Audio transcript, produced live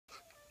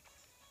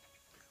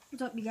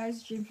What's up, you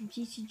guys? James from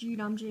TCG.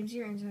 I'm James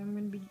here, and so I'm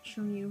going to be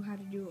showing you how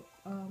to do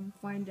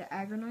find the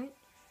Aggronite,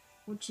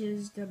 which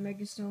is the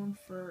mega stone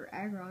for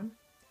Aggron.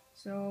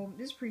 So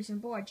this is pretty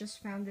simple. I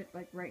just found it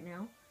like right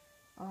now,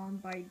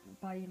 by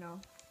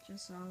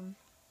just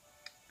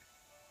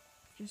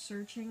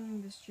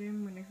searching this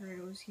gym when I heard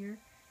it was here,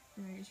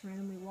 and I just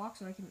randomly walked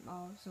so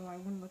I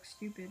wouldn't look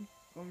stupid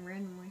going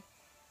randomly.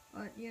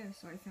 But yeah,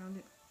 so I found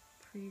it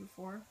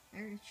before.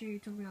 Actually,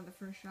 it took me on the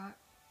first shot.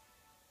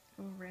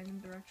 Go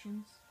random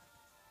directions.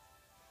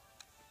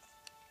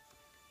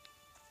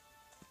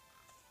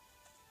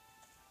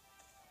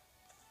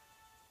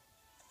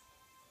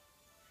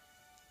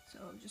 So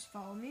just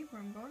follow me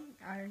where I'm going.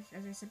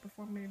 As I said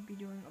before, I'm going to be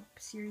doing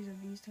a series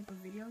of these type of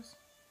videos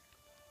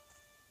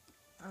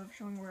of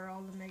showing where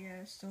all the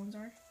mega stones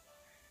are.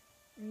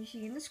 And you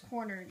see in this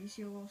corner, you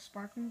see a little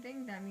sparkling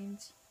thing? That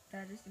means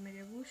that is the mega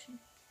evolution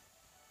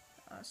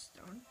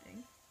stone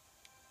thing.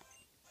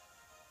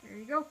 There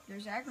you go.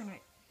 There's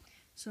Aggronite.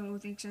 So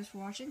thanks guys for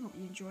watching. Hope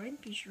you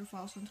enjoyed. Be sure to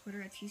follow us on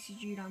Twitter at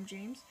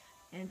TCG.James.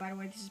 And by the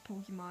way, this is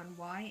Pokemon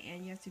Y,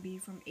 and you have to be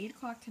from 8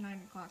 o'clock to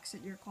 9 o'clock.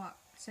 Set your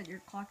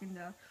clock in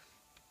the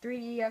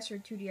 3DS or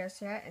 2DS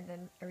set, and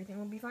then everything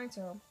will be fine.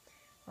 So,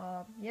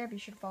 yeah, be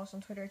sure to follow us on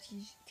Twitter at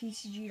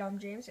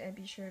TCG.James, and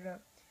be sure to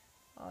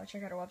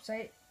check out our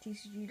website,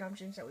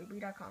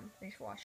 tcg.james.weebly.com. Thanks for watching.